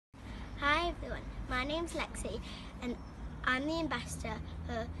everyone, my name's Lexi and I'm the ambassador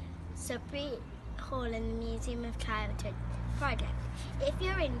for Sudbury Hall and the Museum of Childhood project. If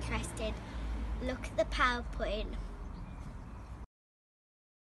you're interested, look at the PowerPoint.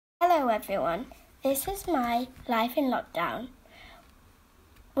 Hello everyone, this is my life in lockdown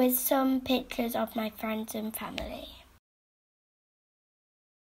with some pictures of my friends and family.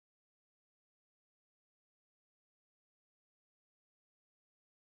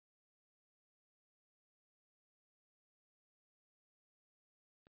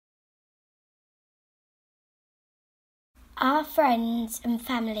 Our friends and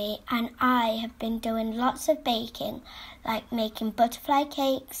family and I have been doing lots of baking, like making butterfly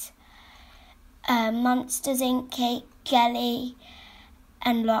cakes, Monsters Inc. cake, jelly,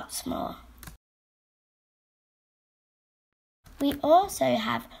 and lots more. We also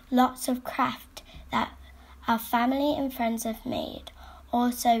have lots of craft that our family and friends have made,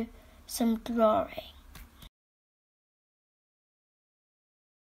 also some drawing.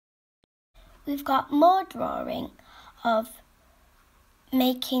 We've got more drawing of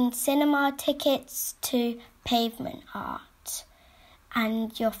making cinema tickets to pavement art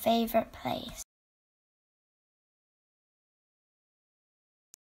and your favourite place.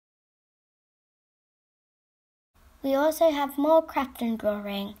 We also have more craft and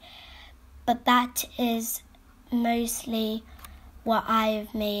drawing, but that is mostly what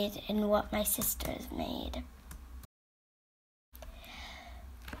I've made and what my sister has made.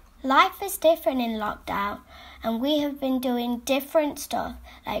 Life is different in lockdown, and we have been doing different stuff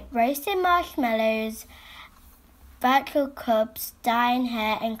like roasting marshmallows, virtual cubs, dyeing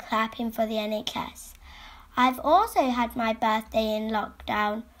hair and clapping for the NHS. I've also had my birthday in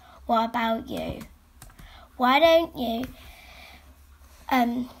lockdown. What about you? Why don't you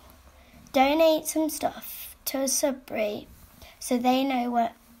donate some stuff to Sudbury so they know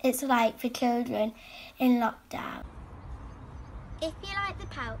what it's like for children in lockdown? If you like the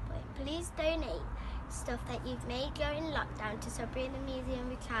PowerPoint, please donate stuff that you've made during lockdown to Sudbury and the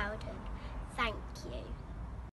Museum of Childhood. Thank you.